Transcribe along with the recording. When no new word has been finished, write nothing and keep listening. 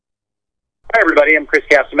everybody. I'm Chris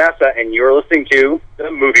Casamassa, and you're listening to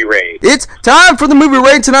The Movie Raid. It's time for The Movie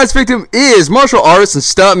Raid. Tonight's victim is martial artist and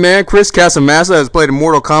stuntman Chris Casamassa, has played in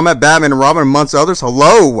Mortal Kombat, Batman and Robin, amongst others.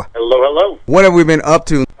 Hello. Hello. What have we been up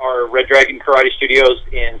to? Our Red Dragon Karate Studios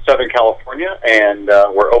in Southern California, and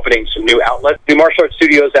we're opening some new outlets. New martial arts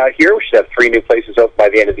studios out here. We should have 3 new places open by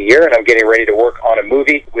the end of the year, and I'm getting ready to work on a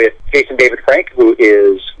movie with Jason David Frank, who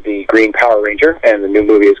is the Green Power Ranger, and the new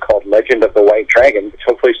movie is called Legend of the White Dragon, which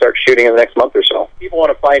hopefully starts shooting in the next month or so. If people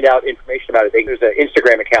want to find out information about it, there's an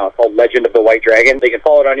Instagram account called Legend of the White Dragon. They can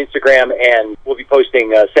follow it on Instagram, and we'll be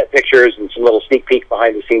posting set pictures and some little sneak peek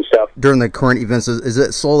behind-the-scenes stuff. During the current events, is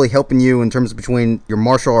it slowly helping you in terms of between your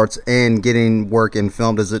martial arts and getting work in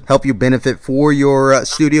film? Does it help you benefit for your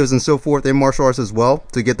studios and so forth in martial arts as well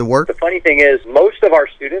to get the work? The funny thing is, most of our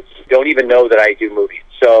students don't even know that I do movies.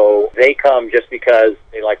 So they come just because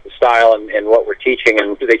they like the style and what we're teaching,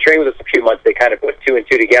 and they train with us a few months. They kind of put 2 and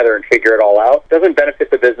 2 together and figure it all out. It doesn't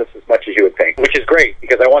benefit the business as much as you would think, which is great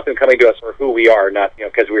because I want them coming to us for who we are, not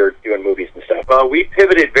because we were doing movies and stuff. We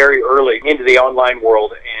pivoted very early into the online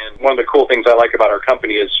world, and one of the cool things I like about our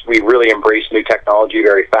company is we really embrace new technology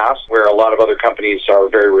very fast, where a lot of other companies are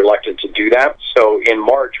very reluctant to do that. So in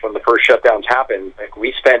March, when the first shutdowns happened,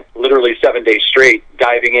 we spent literally 7 days straight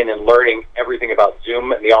diving in and learning everything about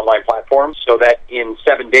Zoom and the online platform, so that in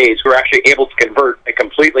 7 days we're actually able to convert a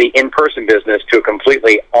completely in-person business to a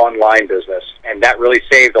completely online business. And that really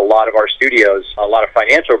saved a lot of our studios a lot of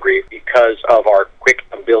financial grief because of our quick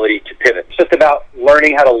ability to pivot. It's just about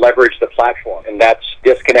learning how to leverage the platform, and that's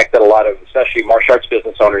disconnect that a lot of, especially martial arts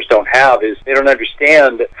business owners, don't have, is they don't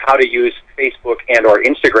understand how to use Facebook and or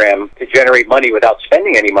Instagram to generate money without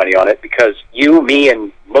spending any money on it, because you, me,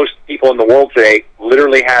 and most people in the world today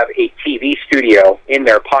literally have a TV studio in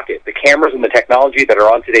their pocket. The cameras and the technology that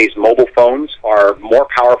are on today's mobile phones are more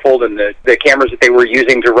powerful than the cameras that they were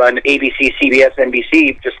using to run ABC, CBS,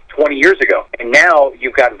 NBC just 20 years ago. And now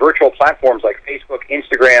you've got virtual platforms like Facebook,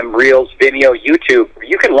 Instagram, Reels, Vimeo, YouTube, where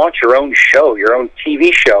you can launch your own show, your own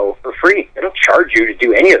TV show for free. They don't charge you to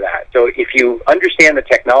do any of that. So if you understand the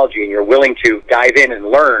technology and you're willing to dive in and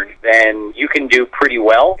learn, then you can do pretty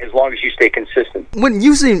well as long as you stay consistent. When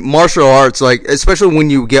using martial arts, like especially when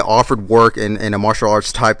you get offered work in a martial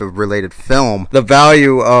arts type of related film, the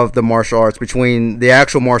value of the martial arts between the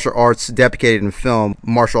actual martial arts deprecated in film,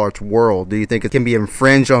 martial arts world, do you think it can be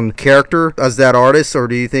infringed on character as that artist, or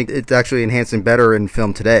do you think it's actually enhancing better in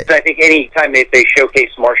film today? I think any time they showcase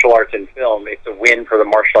martial arts in film, it's a win for the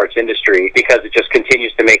martial arts industry because it just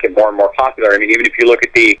continues to make it more and more popular. I mean, even if you look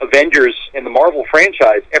at the Avengers in the Marvel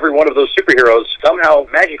franchise, every one of those superheroes somehow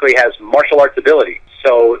magically has martial arts ability.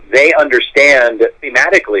 So they understand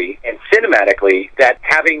thematically and cinematically that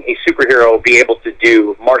having a superhero be able to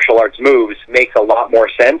do martial arts moves makes a lot more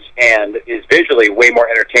sense and is visually way more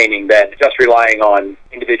entertaining than just relying on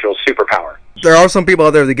individual superpower. There are some people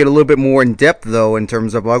out there that get a little bit more in depth, though, in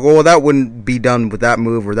terms of like, well, that wouldn't be done with that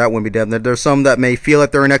move, or that wouldn't be done. There's some that may feel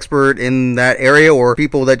like they're an expert in that area, or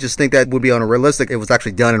people that just think that would be unrealistic. It was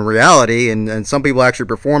actually done in reality, and some people actually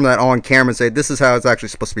perform that on camera and say, this is how it's actually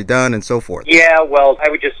supposed to be done, and so forth. Yeah, well, I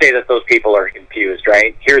would just say that those people are confused,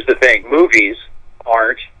 right? Here's the thing. Movies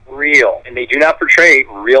aren't real, and they do not portray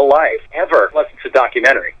real life, ever, unless it's a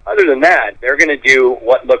documentary. Other than that, they're going to do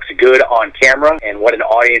what looks good on camera and what an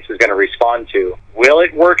audience is going to respond to. Will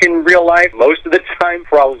it work in real life? Most of the time,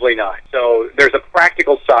 probably not. So there's a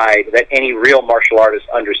practical side that any real martial artist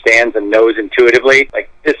understands and knows intuitively, like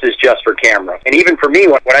this is just for camera. And even for me,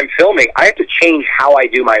 when I'm filming, I have to change how I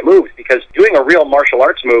do my moves because doing a real martial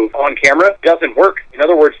arts move on camera doesn't work. In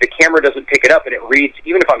other words, the camera doesn't pick it up and it reads,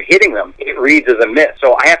 even if I'm hitting them, it reads as a miss.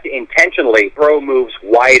 So I have to intentionally throw moves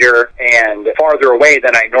wider and farther away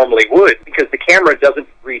than I normally would because the camera doesn't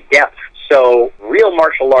read depth. So real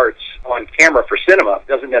martial arts on camera for cinema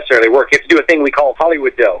doesn't necessarily work. You have to do a thing we call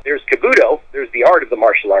Hollywood Do. There's Kabuto, there's the art of the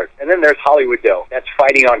martial arts, and then there's Hollywood Do. That's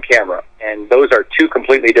fighting on camera. And those are 2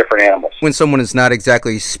 completely different animals. When someone is not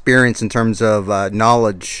exactly experienced in terms of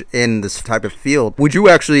knowledge in this type of field, would you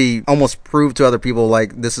actually almost prove to other people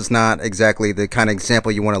like this is not exactly the kind of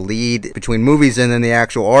example you want to lead between movies and then the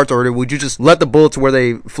actual arts, or would you just let the bullets where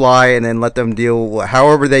they fly and then let them deal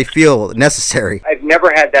however they feel necessary? I've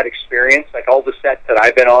never had that experience. Like all the sets that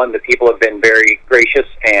I've been on, the people have been very gracious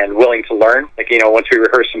and willing to learn. Like, once we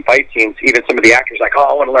rehearse some fight scenes, even some of the actors like, oh,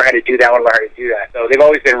 I want to learn how to do that, I want to learn how to do that. So they've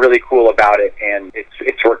always been really cool about it, and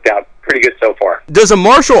it's worked out pretty good so far. Does a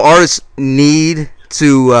martial artist need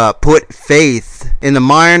to put faith in the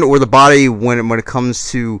mind or the body when it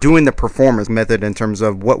comes to doing the performance method in terms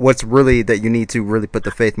of what's really that you need to really put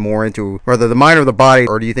the faith more into, whether the mind or the body,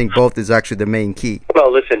 or do you think both is actually the main key?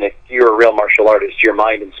 Well, listen, you're a real martial artist. Your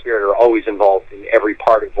mind and spirit are always involved in every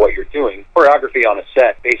part of what you're doing. Choreography on a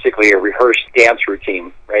set, basically a rehearsed dance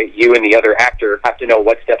routine, right? You and the other actor have to know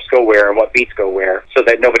what steps go where and what beats go where so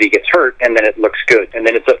that nobody gets hurt, and then it looks good. And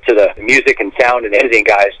then it's up to the music and sound and editing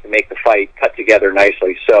guys to make the fight cut together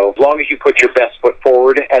nicely. So as long as you put your best foot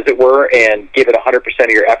forward, as it were, and give it 100% of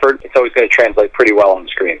your effort, it's always going to translate pretty well on the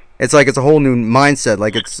screen. It's like it's a whole new mindset.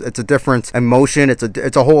 Like it's a different emotion. It's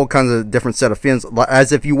a whole kind of different set of feelings,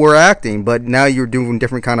 as if you were acting, but now you're doing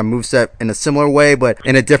different kind of moveset in a similar way, but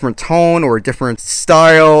in a different tone or a different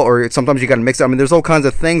style, or sometimes you got to mix it. I mean, there's all kinds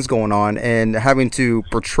of things going on, and having to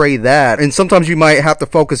portray that, and sometimes you might have to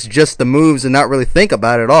focus just the moves and not really think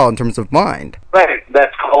about it at all in terms of mind. Right.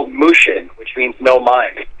 That's called mushin, which means no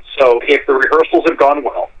mind. So if the rehearsals have gone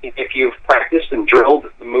well, if you've practiced and drilled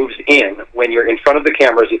the moves in, when you're in front of the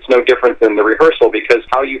cameras, it's no different than the rehearsal, because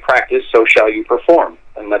how you practice, so shall you perform.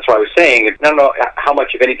 And that's why I was saying, I don't know how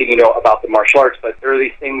much of anything you know about the martial arts, but there are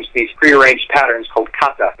these things, these prearranged patterns called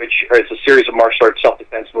kata, which is a series of martial arts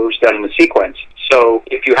self-defense moves done in a sequence. So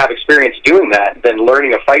if you have experience doing that, then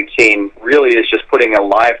learning a fight scene really is just putting a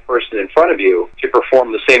live person in front of you to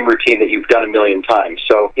perform the same routine that you've done a million times.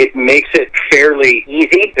 So it makes it fairly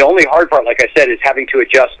easy. The only hard part, like I said, is having to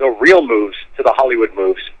adjust the real moves to the Hollywood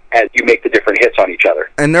moves as you make the different hits on each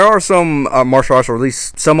other. And there are some martial arts, or at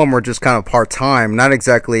least some of them are just kind of part-time, not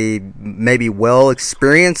exactly maybe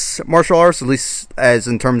well-experienced martial arts, at least as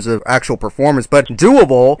in terms of actual performance, but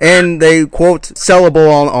doable, and they, quote,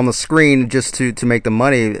 sellable on the screen just to make the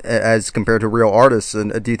money as compared to real artists.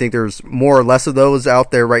 And do you think there's more or less of those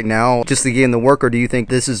out there right now just to get in the work, or do you think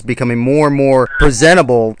this is becoming more and more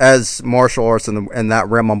presentable as martial arts in that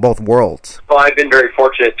realm on both worlds? Well, I've been very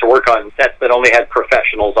fortunate to work on sets that only had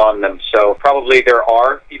professionals on them, so probably there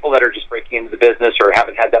are people that are just breaking into the business or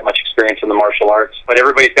haven't had that much experience in the martial arts, but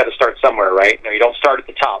everybody's got to start somewhere, right? You don't start at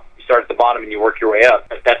the top. You start at the bottom and you work your way up.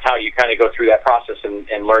 But that's how you kind of go through that process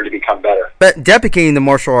and learn to become better. But deprecating the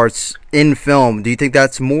martial arts in film, do you think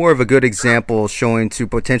that's more of a good example showing to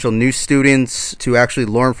potential new students to actually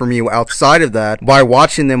learn from you outside of that by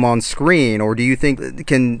watching them on screen, or do you think it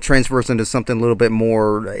can transfer into something a little bit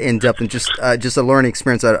more in-depth and just a learning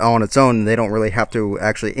experience on its own, and they don't really have to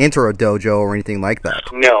actually enter a dojo or anything like that?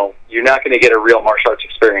 No. You're not going to get a real martial arts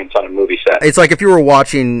experience on a movie set. It's like if you were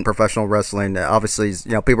watching professional wrestling, obviously,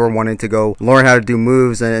 people are wanting to go learn how to do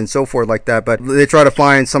moves and so forth like that, but they try to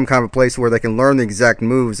find some kind of place where they can learn the exact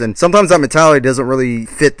moves, and sometimes that mentality doesn't really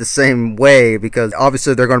fit the same way, because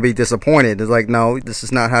obviously they're going to be disappointed. It's like, no, this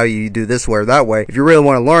is not how you do this way or that way. If you really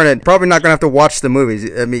want to learn it, probably not going to have to watch the movies.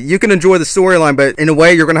 I mean, you can enjoy the storyline, but in a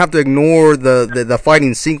way, you're going to have to ignore the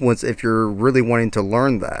fighting sequence if you're really wanting to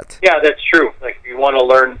learn that. Yeah, that's true. Like, if you want to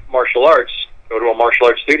learn martial arts, go to a martial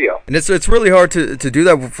arts studio. And it's really hard to do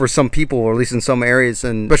that for some people, or at least in some areas,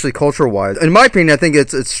 and especially cultural-wise. In my opinion, I think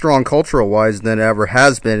it's strong cultural-wise than it ever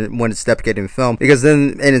has been when it's deprecated in film, because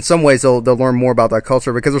then, and in some ways, they'll learn more about that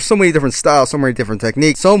culture, because there's so many different styles, so many different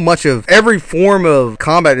techniques, so much of every form of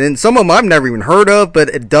combat, and some of them I've never even heard of, but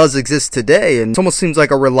it does exist today, and it almost seems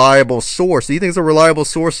like a reliable source. Do you think it's a reliable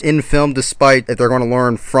source in film, despite if they're going to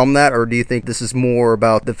learn from that, or do you think this is more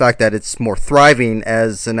about the fact that it's more thriving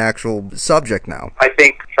as an actual subject now? I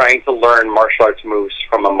think trying to learn martial arts moves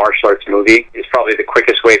from a martial arts movie is probably the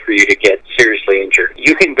quickest way for you to get seriously injured.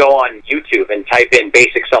 You can go on YouTube and type in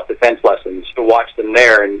basic self-defense lessons to watch them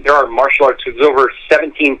there, and there are martial arts. There's over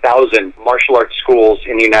 17,000 martial arts schools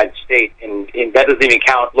in the United States, and that doesn't even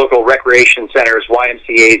count local recreation centers,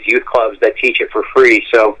 YMCAs, youth clubs that teach it for free.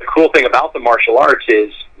 So the cool thing about the martial arts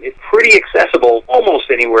is it's pretty accessible almost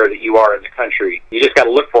anywhere that you are in the country. You just got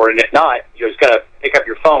to look for it, and if not, you just got to pick up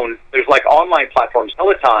your phone. There's like online platforms.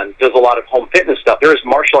 Peloton does a lot of home fitness stuff. There's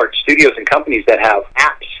martial arts studios and companies that have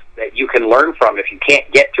apps that you can learn from. If you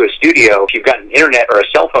can't get to a studio, if you've got an internet or a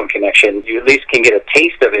cell phone connection, you at least can get a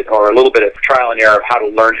taste of it, or a little bit of trial and error of how to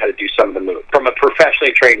learn how to do some of the moves from a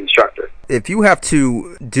professionally trained instructor. If you have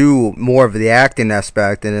to do more of the acting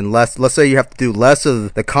aspect, and then let's say you have to do less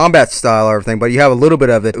of the combat style or everything, but you have a little bit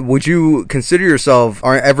of it, would you consider yourself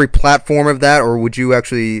on every platform of that, or would you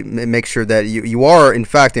actually make sure that you are in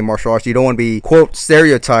fact in martial arts? You don't want to be, quote,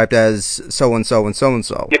 stereotyped as so-and-so and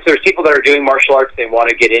so-and-so. If there's people that are doing martial arts, they want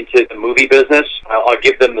to get into the movie business, I'll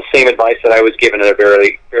give them the same advice that I was given at a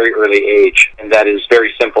very, very early age, and that is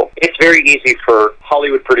very simple. It's very easy for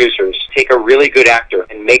Hollywood producers to take a really good actor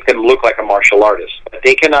and make them look like a martial artist, but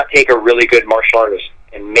they cannot take a really good martial artist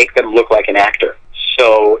and make them look like an actor.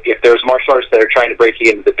 So if there's martial artists that are trying to break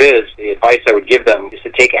you into the biz, the advice I would give them is to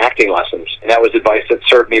take acting lessons. And that was advice that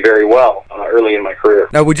served me very well early in my career.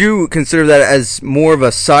 Now, would you consider that as more of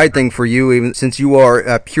a side thing for you, even since you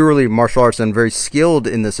are purely martial arts and very skilled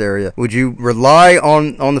in this area? Would you rely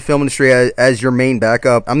on the film industry as your main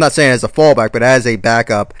backup? I'm not saying as a fallback, but as a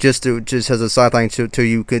backup, just as a side thing to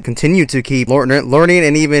you could continue to keep learning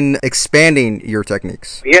and even expanding your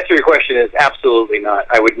techniques? The answer to your question is absolutely not.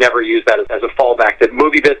 I would never use that as a fallback. The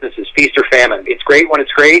movie business is feast or famine. It's great when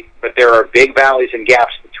it's great, but there are big valleys and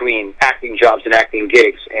gaps between acting jobs and acting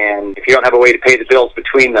gigs, and if you don't have a way to pay the bills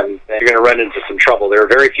between them, then you're going to run into some trouble. There are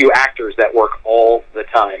very few actors that work all the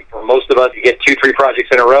time. For most of us, you get 2-3 projects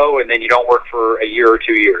in a row, and then you don't work for a year or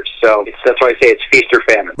 2 years. So that's why I say it's feast or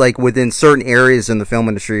famine. Like within certain areas in the film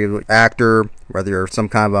industry, actor, whether you're some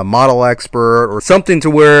kind of a model expert or something to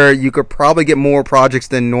where you could probably get more projects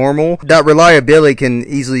than normal, that reliability can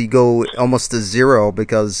easily go almost to zero,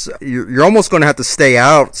 because you're almost going to have to stay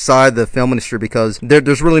outside the film industry, because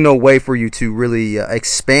there's really no way for you to really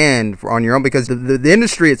expand on your own, because the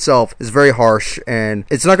industry itself is very harsh and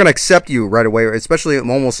it's not going to accept you right away, especially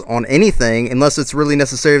almost on anything, unless it's really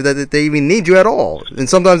necessary that they even need you at all. And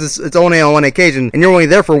sometimes it's only on one occasion and you're only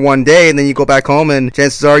there for one day, and then you go back home and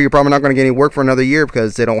chances are you're probably not going to get any work for another year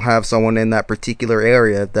because they don't have someone in that particular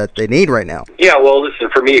area that they need right now. Yeah, well, listen,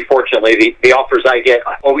 for me, fortunately, the offers I get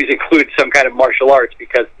always include some kind of martial arts,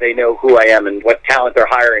 because they know who I am and what talent they're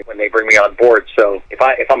hiring when they bring me on board. So if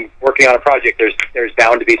I'm working on a project, there's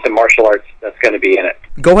bound to be some martial arts that's going to be in it.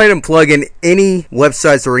 Go ahead and plug in any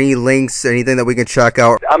websites or any links, anything that we can check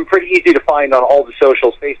out. I'm pretty easy to find on all the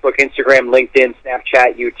socials: Facebook, Instagram, LinkedIn,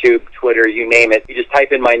 Snapchat, YouTube, Twitter, you name it. You just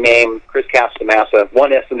type in my name, Chris Casamassa,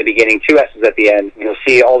 1 S in the beginning, 2 S's at the end. You'll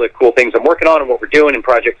see all the cool things I'm working on and what we're doing and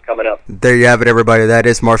projects coming up. There you have it, everybody. That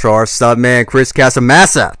is martial arts stuntman Chris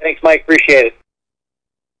Casamassa. Thanks, Mike. Appreciate it.